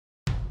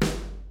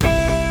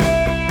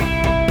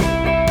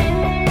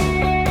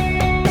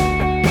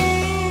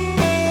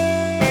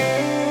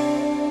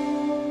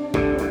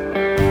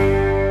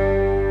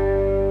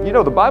You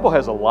know, the Bible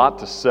has a lot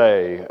to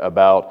say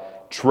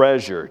about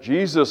treasure.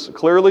 Jesus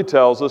clearly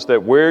tells us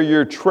that where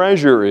your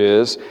treasure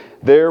is,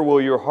 there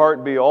will your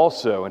heart be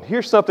also. And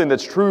here's something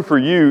that's true for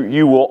you.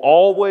 You will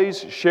always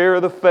share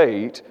the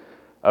fate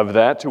of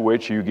that to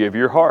which you give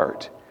your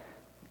heart.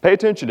 Pay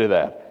attention to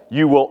that.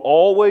 You will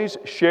always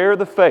share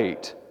the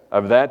fate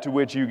of that to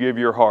which you give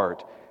your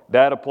heart.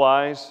 That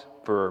applies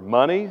for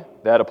money.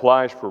 That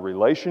applies for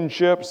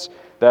relationships.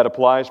 That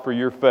applies for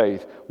your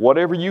faith.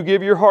 Whatever you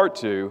give your heart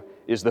to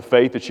is the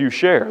faith that you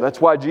share. That's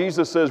why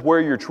Jesus says,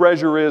 where your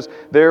treasure is,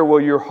 there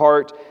will your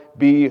heart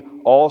be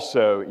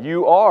also.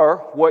 You are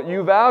what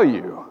you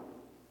value.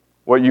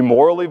 What you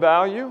morally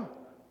value,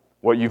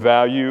 what you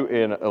value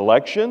in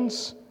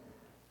elections.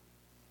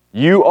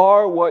 You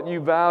are what you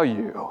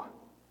value.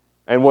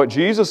 And what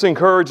Jesus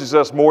encourages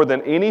us more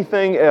than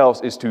anything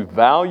else is to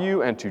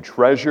value and to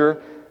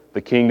treasure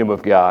the kingdom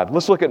of God.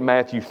 Let's look at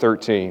Matthew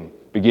 13,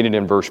 beginning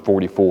in verse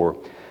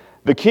 44.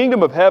 The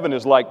kingdom of heaven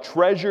is like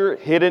treasure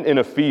hidden in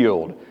a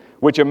field,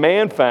 which a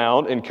man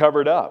found and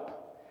covered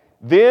up.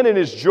 Then in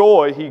his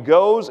joy he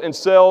goes and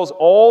sells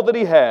all that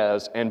he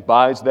has and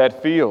buys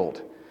that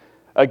field.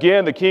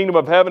 Again, the kingdom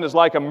of heaven is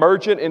like a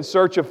merchant in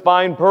search of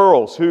fine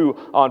pearls, who,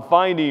 on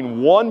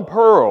finding one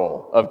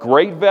pearl of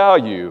great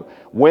value,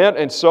 went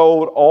and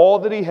sold all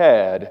that he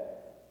had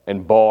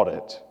and bought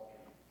it.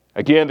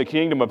 Again, the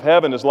kingdom of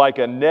heaven is like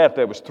a net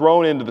that was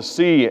thrown into the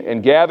sea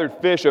and gathered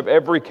fish of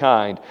every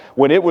kind.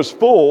 When it was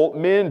full,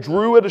 men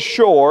drew it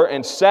ashore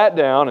and sat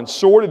down and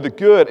sorted the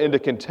good into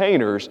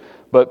containers,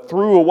 but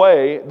threw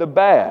away the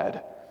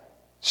bad.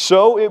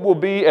 So it will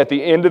be at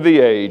the end of the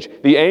age.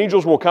 The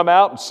angels will come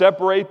out and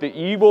separate the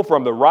evil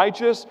from the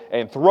righteous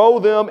and throw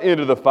them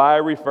into the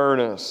fiery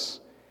furnace.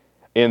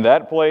 In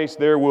that place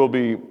there will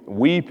be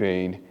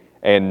weeping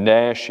and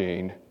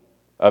gnashing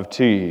of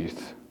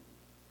teeth.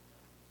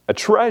 A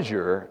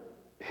treasure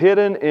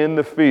hidden in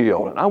the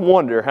field. And I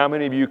wonder how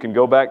many of you can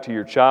go back to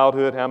your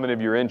childhood, how many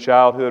of you are in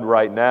childhood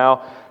right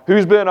now.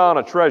 Who's been on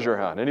a treasure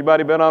hunt?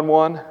 Anybody been on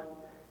one?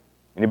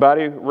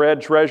 Anybody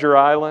read Treasure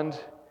Island?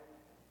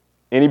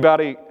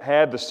 Anybody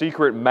had the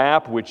secret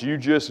map which you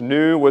just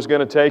knew was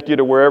going to take you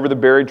to wherever the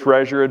buried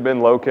treasure had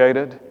been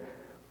located?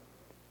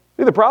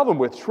 See, the problem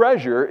with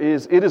treasure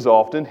is it is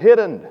often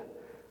hidden.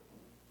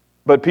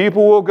 But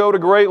people will go to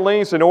great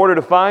lengths in order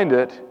to find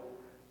it.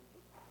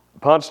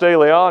 Ponce de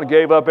Leon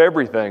gave up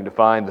everything to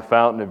find the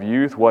fountain of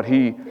youth, what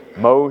he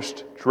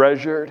most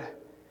treasured.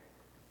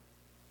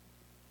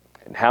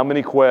 And how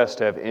many quests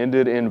have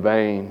ended in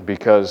vain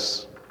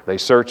because they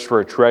searched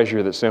for a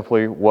treasure that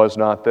simply was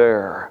not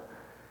there?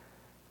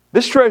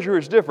 This treasure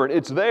is different.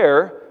 It's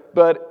there,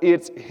 but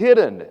it's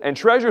hidden. And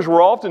treasures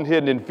were often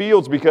hidden in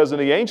fields because in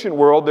the ancient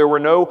world there were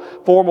no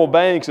formal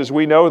banks as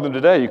we know them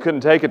today. You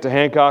couldn't take it to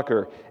Hancock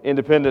or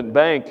Independent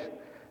Bank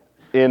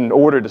in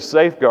order to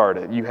safeguard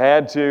it. You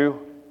had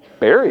to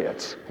bury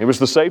it. It was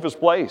the safest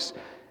place.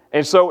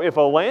 And so if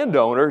a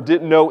landowner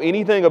didn't know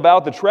anything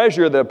about the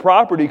treasure, the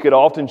property could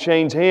often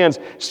change hands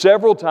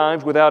several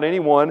times without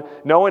anyone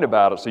knowing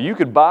about it. So you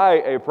could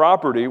buy a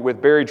property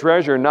with buried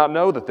treasure and not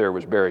know that there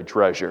was buried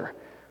treasure.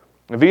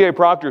 V.A.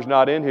 Proctor's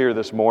not in here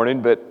this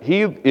morning, but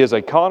he is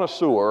a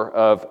connoisseur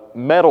of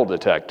metal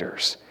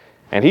detectors.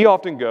 And he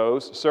often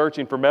goes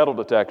searching for metal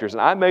detectors.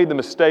 And I made the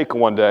mistake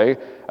one day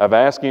of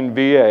asking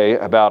VA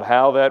about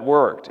how that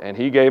worked. And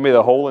he gave me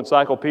the whole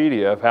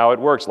encyclopedia of how it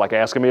works, like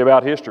asking me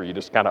about history. You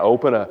just kind of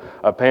open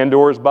a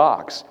Pandora's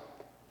box.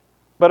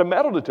 But a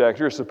metal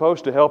detector is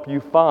supposed to help you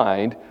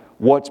find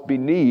what's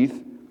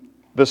beneath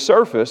the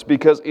surface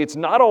because it's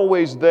not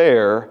always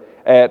there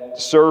at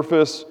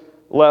surface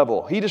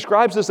level. He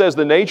describes this as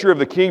the nature of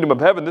the kingdom of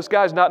heaven. This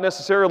guy's not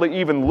necessarily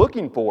even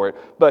looking for it,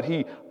 but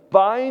he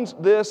finds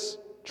this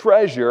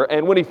treasure,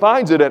 and when he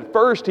finds it, at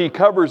first he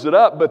covers it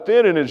up, but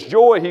then in his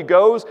joy he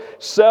goes,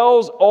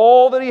 sells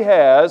all that he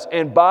has,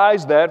 and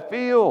buys that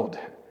field.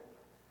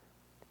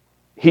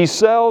 He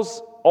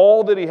sells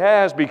all that he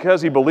has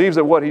because he believes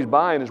that what he's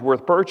buying is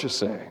worth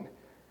purchasing.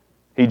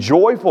 He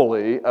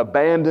joyfully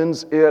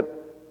abandons it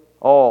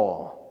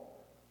all.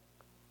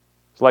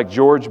 It's like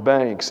George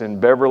Banks and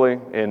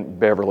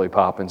Beverly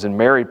Poppins and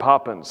Mary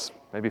Poppins,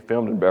 maybe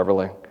filmed in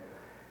Beverly.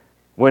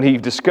 When he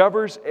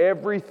discovers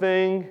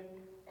everything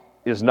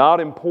is not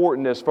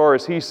important as far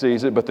as he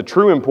sees it, but the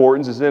true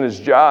importance is in his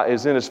job,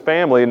 is in his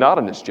family and not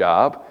in his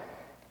job.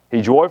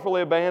 He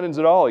joyfully abandons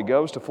it all. He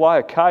goes to fly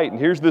a kite, and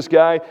here's this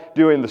guy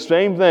doing the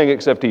same thing,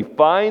 except he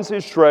finds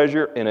his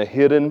treasure in a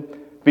hidden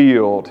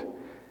field.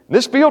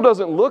 This field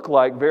doesn't look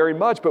like very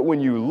much, but when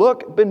you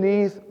look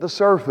beneath the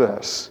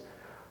surface,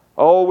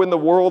 when the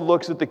world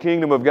looks at the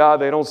kingdom of God,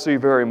 they don't see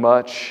very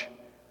much.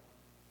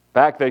 In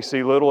fact, they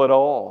see little at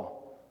all.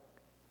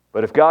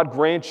 But if God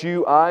grants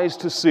you eyes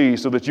to see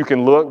so that you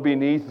can look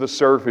beneath the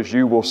surface,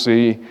 you will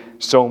see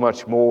so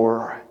much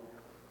more.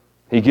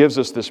 He gives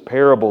us this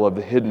parable of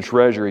the hidden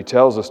treasure. He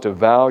tells us to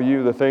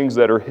value the things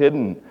that are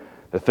hidden,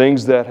 the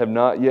things that have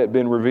not yet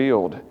been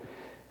revealed.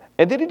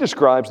 And then he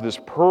describes this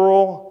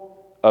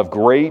pearl of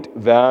great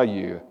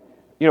value.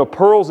 You know,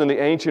 pearls in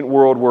the ancient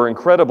world were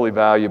incredibly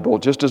valuable,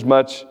 just as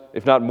much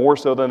if not more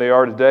so than they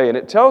are today. And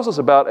it tells us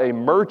about a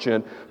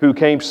merchant who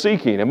came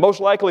seeking. And most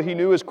likely he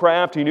knew his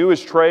craft, he knew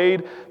his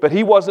trade, but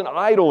he wasn't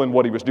idle in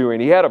what he was doing.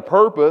 He had a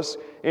purpose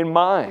in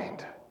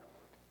mind.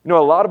 You know,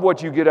 a lot of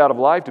what you get out of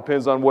life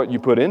depends on what you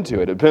put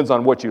into it. It depends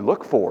on what you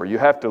look for. You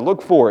have to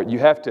look for it. You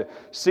have to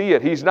see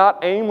it. He's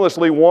not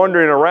aimlessly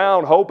wandering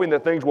around hoping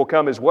that things will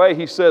come his way.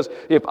 He says,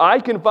 if I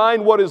can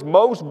find what is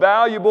most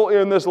valuable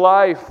in this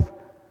life,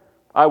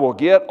 I will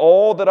get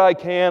all that I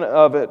can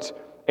of it.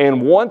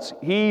 And once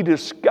he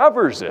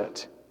discovers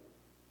it,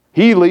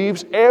 he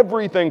leaves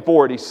everything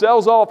for it. He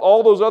sells off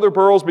all those other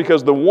pearls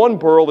because the one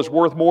pearl is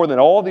worth more than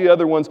all the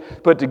other ones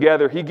put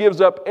together. He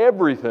gives up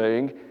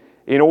everything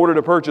in order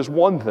to purchase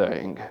one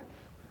thing,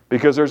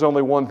 because there's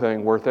only one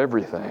thing worth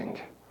everything.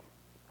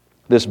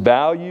 This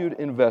valued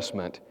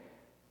investment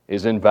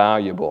is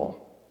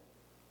invaluable.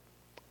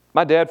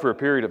 My dad, for a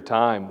period of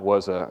time,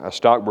 was a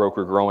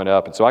stockbroker growing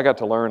up, and so I got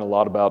to learn a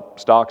lot about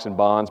stocks and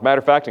bonds. Matter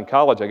of fact, in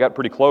college, I got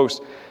pretty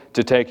close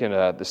to taking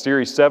the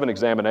Series 7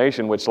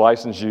 examination, which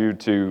licensed you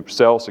to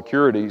sell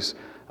securities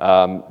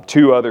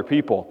to other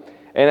people.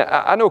 And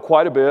I know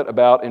quite a bit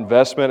about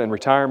investment and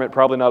retirement,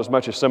 probably not as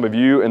much as some of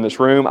you in this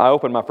room. I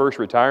opened my first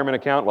retirement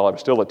account while I was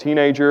still a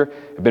teenager.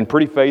 I've been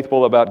pretty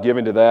faithful about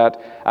giving to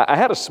that. I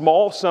had a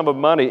small sum of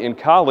money in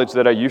college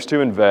that I used to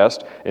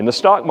invest in the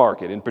stock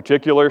market, in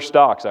particular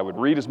stocks. I would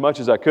read as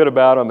much as I could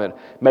about them and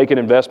make an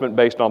investment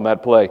based on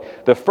that play.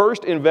 The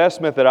first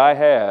investment that I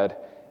had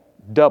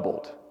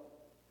doubled.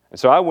 And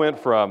so I went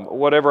from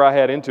whatever I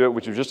had into it,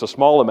 which was just a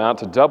small amount,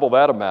 to double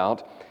that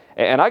amount.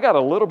 And I got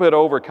a little bit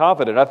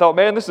overconfident. I thought,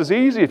 man, this is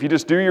easy. If you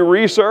just do your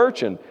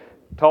research and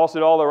toss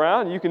it all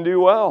around, you can do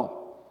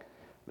well.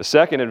 The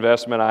second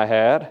investment I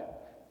had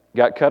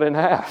got cut in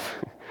half.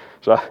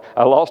 So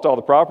I lost all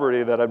the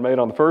property that I'd made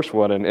on the first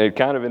one, and it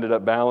kind of ended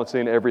up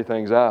balancing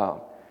everything's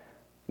out.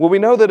 Well, we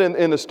know that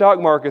in the stock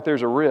market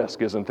there's a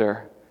risk, isn't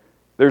there?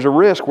 There's a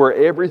risk where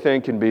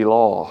everything can be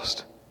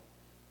lost.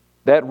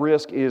 That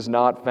risk is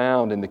not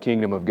found in the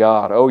kingdom of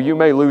God. Oh, you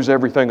may lose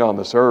everything on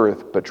this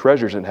earth, but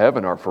treasures in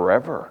heaven are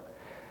forever.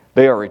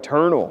 They are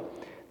eternal.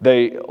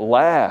 They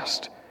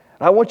last.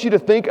 I want you to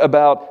think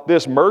about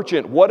this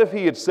merchant. What if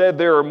he had said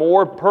there are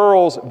more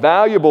pearls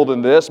valuable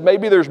than this?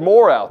 Maybe there's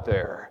more out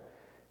there.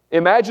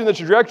 Imagine the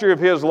trajectory of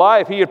his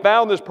life. He had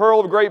found this pearl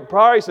of great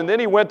price, and then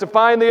he went to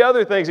find the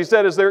other things. He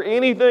said, is there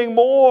anything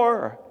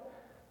more?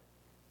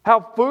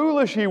 How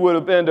foolish he would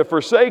have been to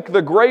forsake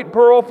the great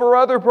pearl for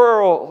other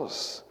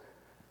pearls.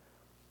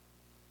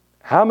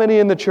 How many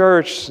in the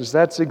church says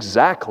that's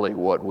exactly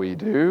what we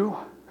do?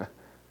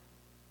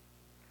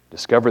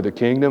 Discover the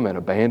kingdom and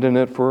abandon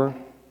it for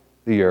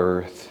the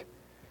earth.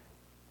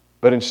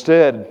 But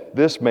instead,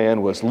 this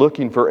man was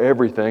looking for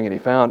everything, and he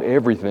found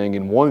everything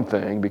in one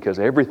thing, because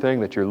everything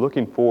that you're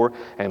looking for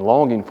and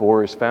longing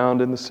for is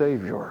found in the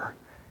Savior.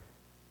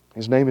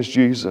 His name is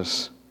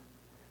Jesus.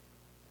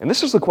 And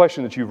this is the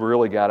question that you've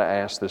really got to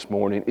ask this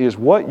morning. Is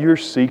what you're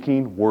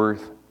seeking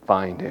worth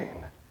finding?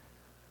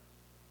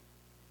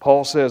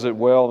 Paul says it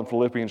well in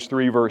Philippians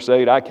 3, verse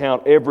 8, I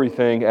count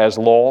everything as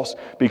loss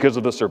because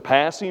of the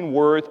surpassing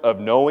worth of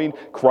knowing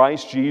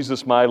Christ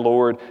Jesus my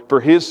Lord.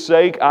 For His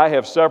sake I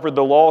have suffered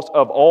the loss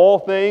of all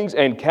things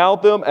and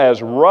count them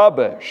as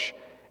rubbish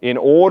in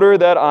order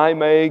that I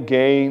may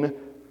gain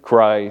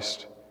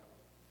Christ.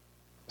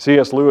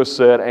 C.S. Lewis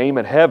said, aim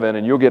at heaven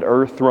and you'll get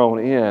earth thrown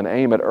in.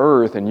 Aim at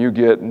earth and you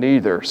get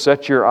neither.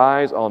 Set your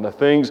eyes on the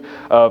things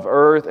of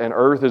earth, and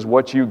earth is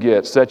what you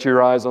get. Set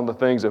your eyes on the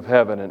things of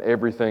heaven, and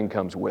everything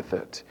comes with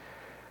it.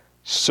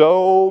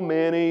 So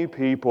many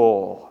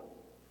people,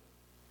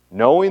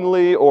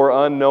 knowingly or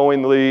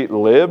unknowingly,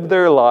 live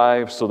their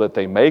lives so that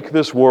they make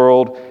this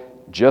world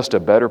just a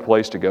better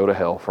place to go to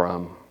hell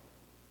from.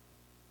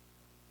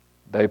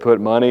 They put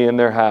money in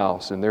their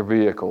house, in their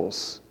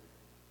vehicles,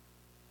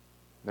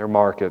 their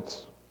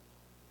markets.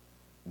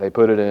 They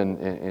put it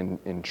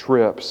in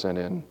trips and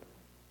in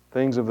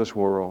things of this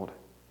world.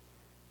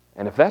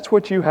 And if that's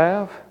what you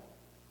have,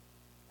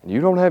 and you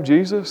don't have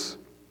Jesus,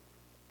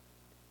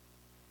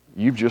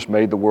 you've just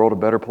made the world a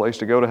better place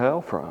to go to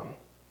hell from.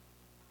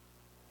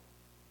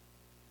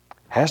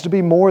 Has to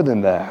be more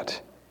than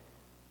that.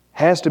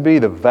 Has to be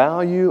the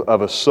value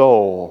of a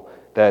soul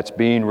that's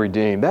being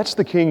redeemed. That's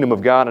the kingdom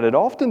of God, and it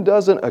often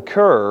doesn't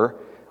occur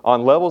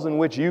on levels in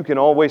which you can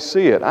always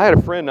see it. I had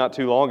a friend not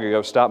too long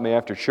ago stop me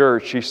after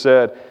church. She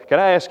said, can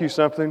I ask you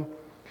something?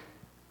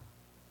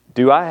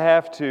 Do I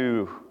have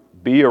to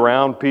be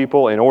around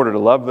people in order to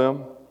love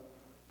them?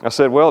 I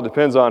said, well, it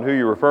depends on who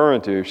you're referring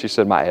to. She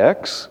said, my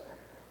ex?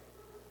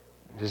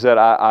 She said,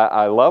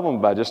 I love them,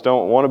 but I just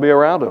don't want to be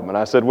around them. And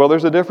I said, well,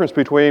 there's a difference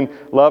between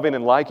loving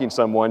and liking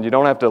someone. You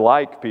don't have to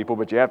like people,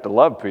 but you have to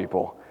love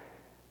people.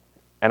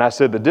 And I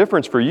said, the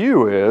difference for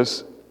you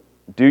is,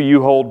 do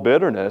you hold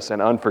bitterness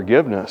and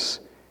unforgiveness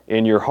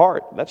in your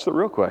heart? That's the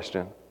real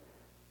question.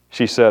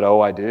 She said,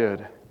 oh, I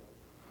did.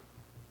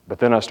 But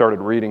then I started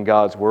reading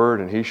God's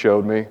Word, and He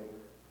showed me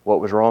what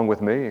was wrong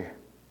with me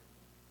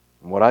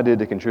and what I did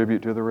to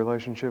contribute to the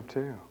relationship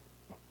too.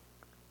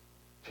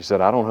 She said,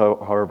 I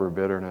don't harbor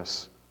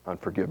bitterness,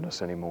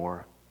 unforgiveness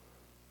anymore.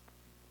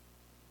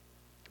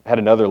 I had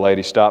another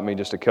lady stop me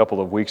just a couple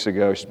of weeks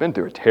ago. She's been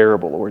through a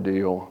terrible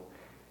ordeal.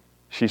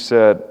 She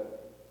said,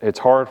 "It's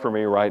hard for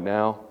me right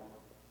now.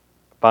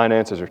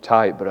 Finances are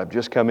tight, but I've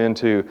just come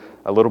into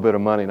a little bit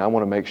of money, and I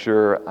want to make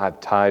sure I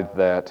tithe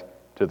that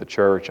to the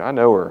church." I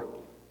know her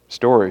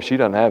story. She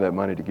doesn't have that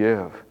money to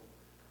give.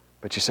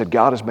 But she said,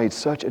 "God has made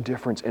such a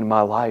difference in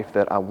my life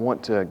that I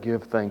want to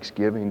give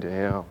thanksgiving to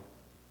Him."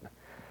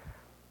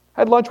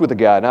 I had lunch with a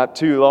guy not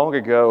too long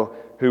ago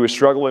who was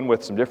struggling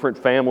with some different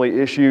family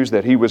issues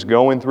that he was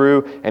going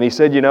through. And he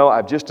said,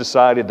 I've just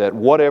decided that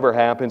whatever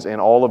happens in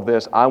all of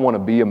this, I want to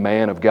be a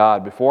man of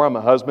God. Before I'm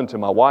a husband to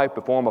my wife,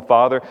 before I'm a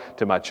father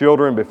to my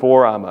children,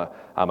 before I'm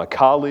a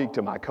colleague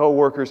to my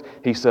coworkers,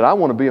 he said, I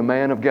want to be a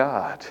man of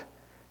God.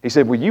 He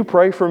said, will you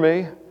pray for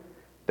me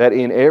that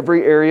in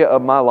every area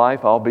of my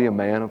life I'll be a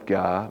man of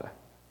God?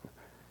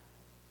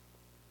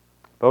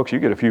 Folks, you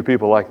get a few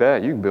people like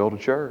that, you can build a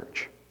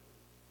church.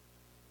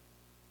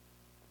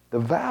 The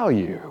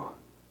value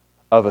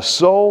of a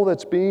soul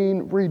that's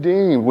being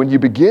redeemed. When you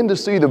begin to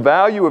see the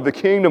value of the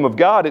kingdom of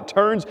God, it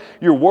turns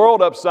your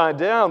world upside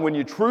down. When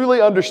you truly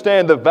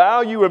understand the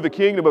value of the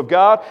kingdom of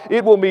God,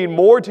 it will mean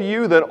more to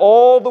you than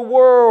all the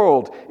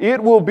world.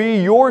 It will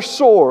be your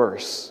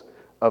source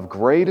of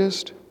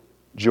greatest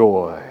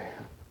joy.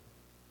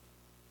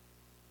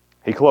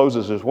 He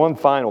closes with one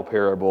final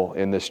parable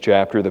in this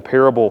chapter, the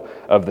parable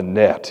of the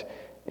net.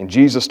 And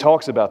Jesus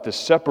talks about this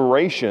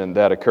separation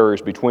that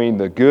occurs between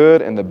the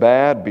good and the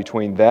bad,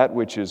 between that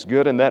which is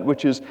good and that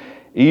which is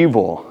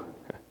evil.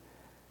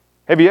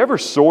 Have you ever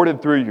sorted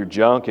through your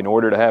junk in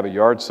order to have a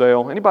yard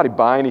sale? Anybody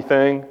buy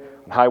anything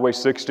on Highway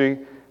 60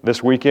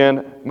 this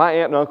weekend? My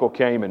aunt and uncle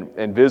came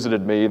and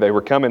visited me. They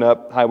were coming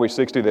up Highway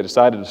 60. They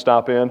decided to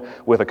stop in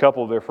with a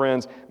couple of their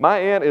friends. My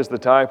aunt is the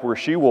type where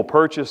she will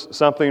purchase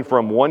something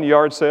from one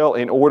yard sale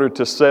in order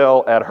to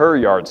sell at her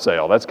yard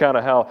sale. That's kind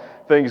of how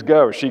things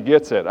go. She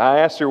gets it. I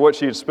asked her what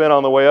she had spent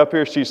on the way up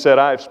here. She said,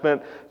 I've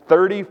spent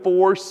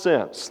 34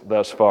 cents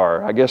thus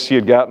far. I guess she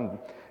had gotten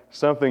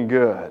something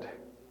good.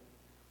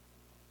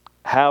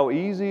 How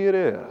easy it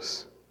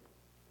is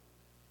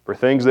for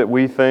things that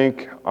we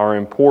think are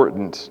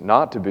important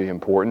not to be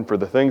important, for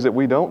the things that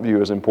we don't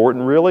view as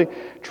important really,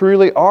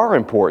 truly are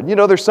important.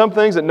 There's some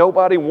things that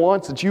nobody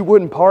wants that you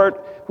wouldn't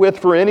part with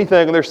for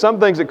anything, and there's some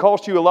things that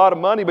cost you a lot of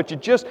money but you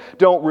just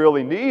don't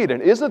really need.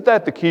 And isn't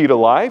that the key to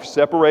life?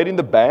 Separating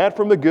the bad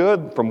from the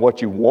good, from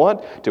what you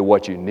want to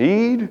what you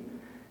need?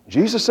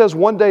 Jesus says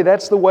one day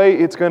that's the way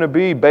it's going to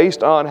be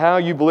based on how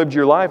you've lived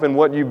your life and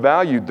what you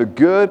valued, the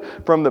good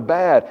from the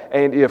bad.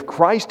 And if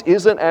Christ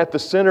isn't at the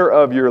center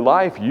of your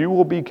life, you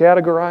will be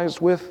categorized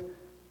with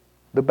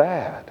the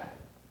bad.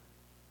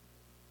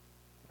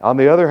 On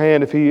the other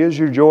hand, if He is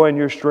your joy and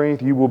your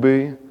strength, you will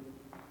be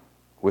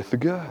with the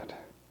good.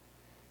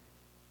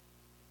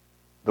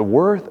 The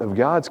worth of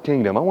God's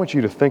kingdom. I want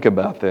you to think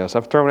about this.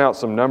 I've thrown out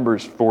some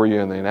numbers for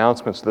you in the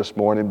announcements this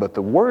morning, but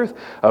the worth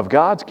of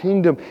God's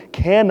kingdom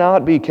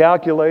cannot be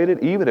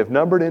calculated even if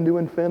numbered into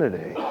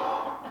infinity.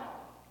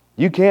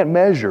 You can't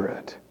measure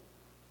it.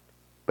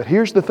 But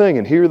here's the thing,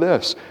 and hear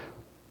this.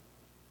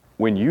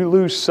 When you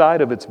lose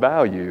sight of its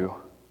value,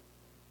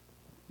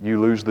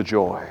 you lose the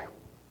joy.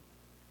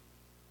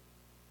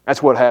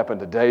 That's what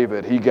happened to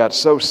David. He got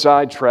so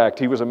sidetracked.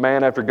 He was a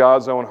man after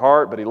God's own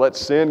heart, but he let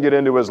sin get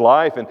into his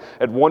life. And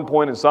at one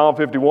point in Psalm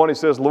 51, he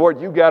says, Lord,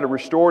 you've got to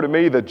restore to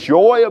me the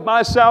joy of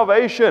my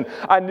salvation.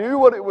 I knew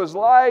what it was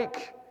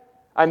like.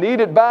 I need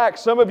it back.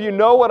 Some of you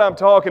know what I'm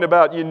talking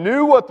about. You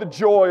knew what the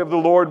joy of the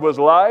Lord was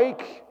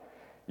like.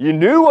 You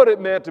knew what it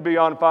meant to be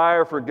on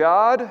fire for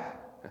God.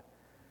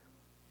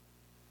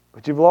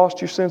 But you've lost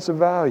your sense of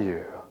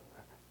value.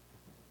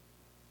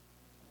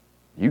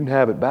 You can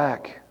have it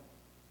back.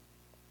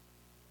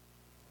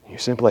 You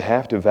simply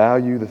have to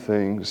value the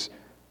things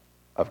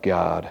of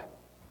God.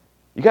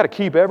 You got to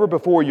keep ever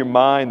before your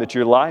mind that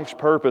your life's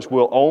purpose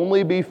will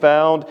only be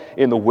found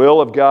in the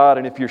will of God.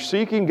 And if you're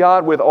seeking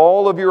God with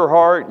all of your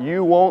heart,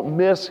 you won't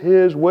miss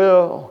His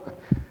will.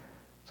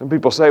 Some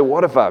people say,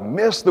 what if I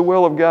miss the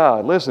will of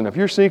God? Listen, if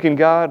you're seeking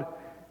God,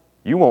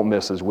 you won't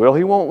miss His will.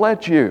 He won't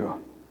let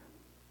you.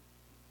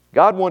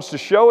 God wants to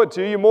show it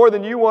to you more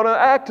than you want to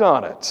act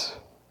on it.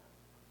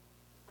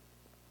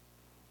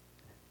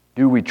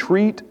 Do we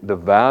treat the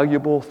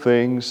valuable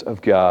things of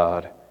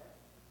God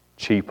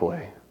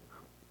cheaply?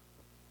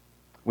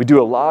 We do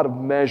a lot of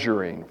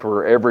measuring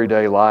for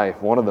everyday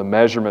life. One of the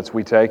measurements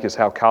we take is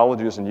how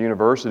colleges and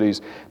universities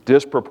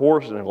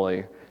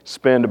disproportionately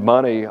spend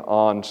money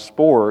on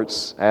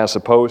sports as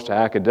opposed to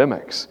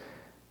academics.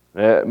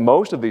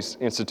 Most of these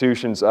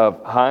institutions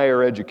of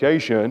higher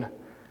education,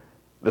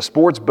 the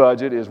sports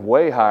budget is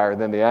way higher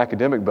than the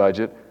academic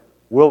budget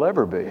will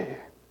ever be.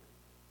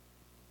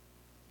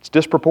 It's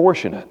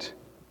disproportionate.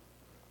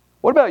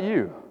 What about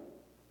you?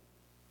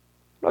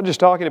 I'm not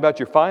just talking about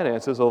your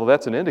finances, although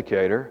that's an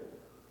indicator.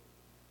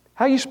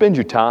 How you spend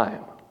your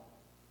time.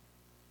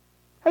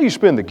 How you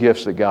spend the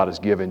gifts that God has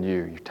given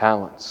you, your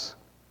talents.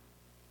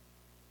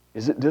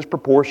 Is it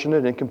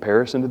disproportionate in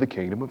comparison to the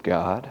kingdom of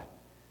God?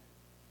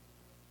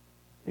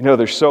 You know,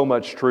 there's so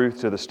much truth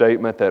to the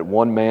statement that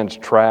one man's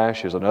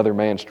trash is another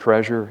man's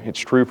treasure. It's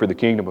true for the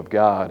kingdom of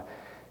God.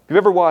 If you've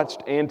ever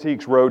watched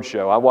Antiques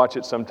Roadshow, I watch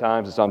it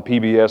sometimes. It's on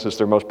PBS. It's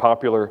their most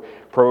popular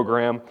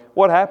program.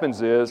 What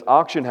happens is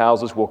auction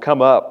houses will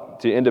come up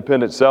to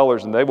independent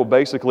sellers and they will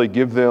basically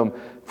give them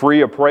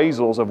free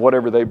appraisals of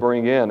whatever they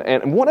bring in.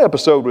 And one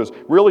episode was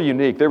really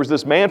unique. There was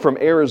this man from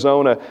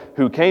Arizona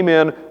who came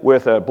in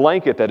with a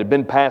blanket that had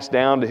been passed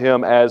down to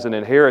him as an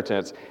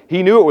inheritance.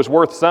 He knew it was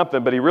worth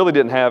something, but he really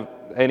didn't have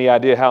any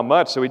idea how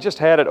much, so he just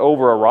had it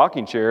over a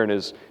rocking chair in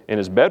his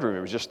bedroom.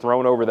 It was just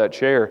thrown over that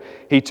chair.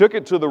 He took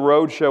it to the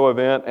roadshow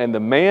event, and the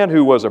man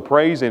who was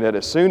appraising it,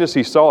 as soon as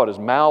he saw it, his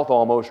mouth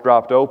almost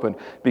dropped open,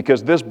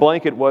 because this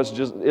blanket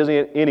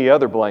isn't any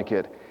other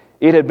blanket.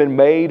 It had been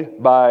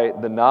made by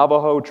the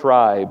Navajo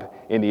tribe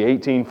in the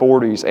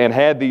 1840s and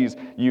had these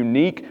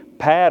unique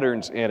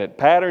patterns in it,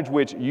 patterns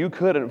which you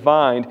couldn't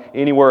find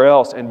anywhere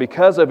else. And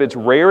because of its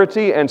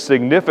rarity and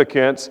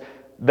significance,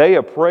 they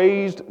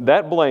appraised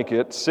that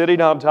blanket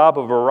sitting on top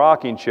of a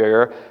rocking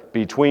chair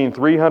between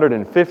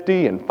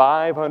 $350,000 and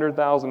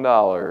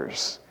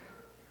 $500,000.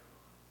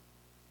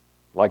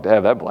 Like to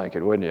have that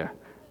blanket, wouldn't you?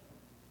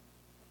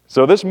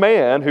 So this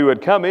man who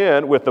had come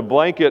in with the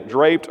blanket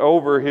draped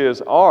over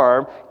his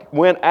arm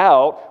went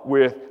out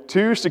with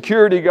 2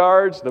 security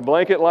guards, the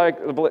blanket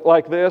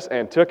like this,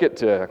 and took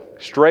it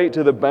straight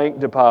to the bank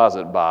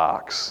deposit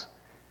box.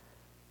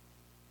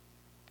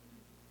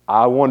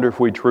 I wonder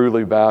if we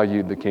truly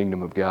valued the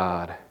kingdom of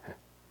God,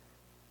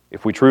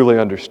 if we truly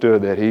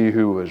understood that He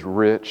who was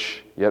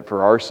rich, yet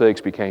for our sakes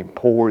became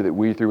poor, that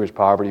we through His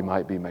poverty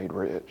might be made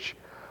rich.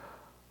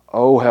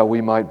 Oh, how we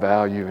might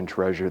value and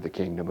treasure the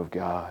kingdom of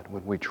God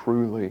when we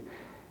truly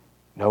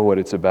know what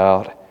it's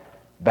about.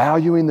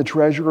 Valuing the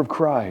treasure of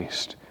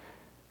Christ.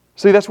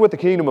 See, that's what the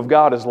kingdom of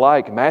God is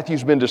like.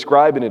 Matthew's been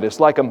describing it. It's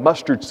like a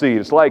mustard seed.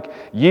 It's like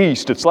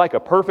yeast. It's like a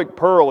perfect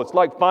pearl. It's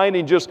like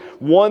finding just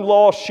one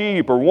lost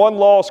sheep or one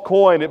lost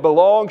coin. It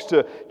belongs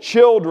to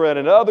children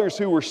and others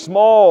who are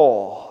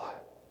small.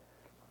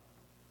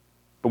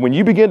 But when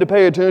you begin to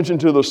pay attention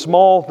to the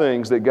small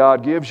things that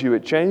God gives you,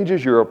 it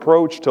changes your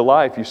approach to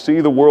life. You see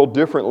the world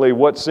differently.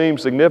 What seemed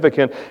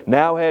significant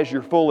now has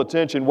your full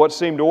attention. What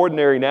seemed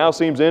ordinary now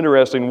seems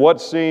interesting. What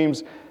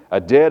seems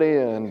a dead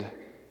end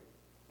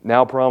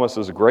now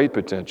promises a great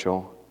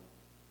potential.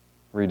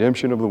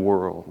 Redemption of the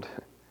world.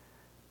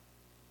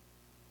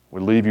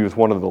 We'll leave you with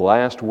one of the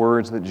last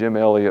words that Jim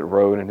Elliot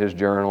wrote in his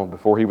journal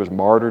before he was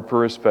martyred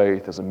for his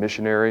faith as a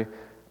missionary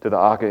to the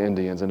Auca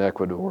Indians in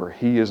Ecuador.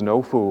 He is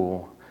no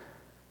fool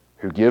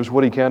who gives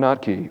what he cannot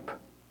keep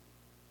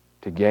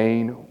to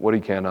gain what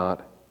he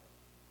cannot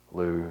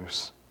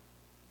lose.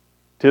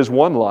 'Tis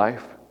one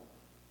life,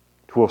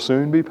 'twill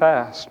soon be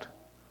past.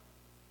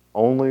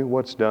 Only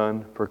what's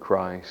done for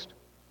Christ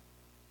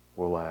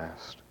will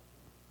last.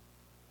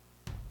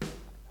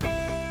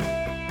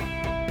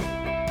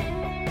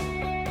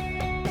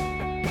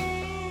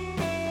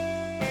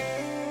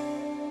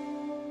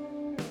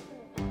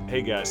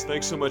 Hey guys,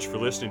 thanks so much for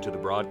listening to the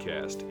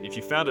broadcast. If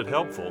you found it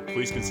helpful,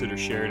 please consider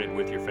sharing it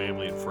with your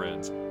family and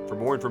friends. For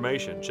more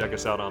information, check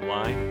us out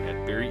online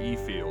at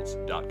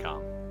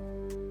barryefields.com.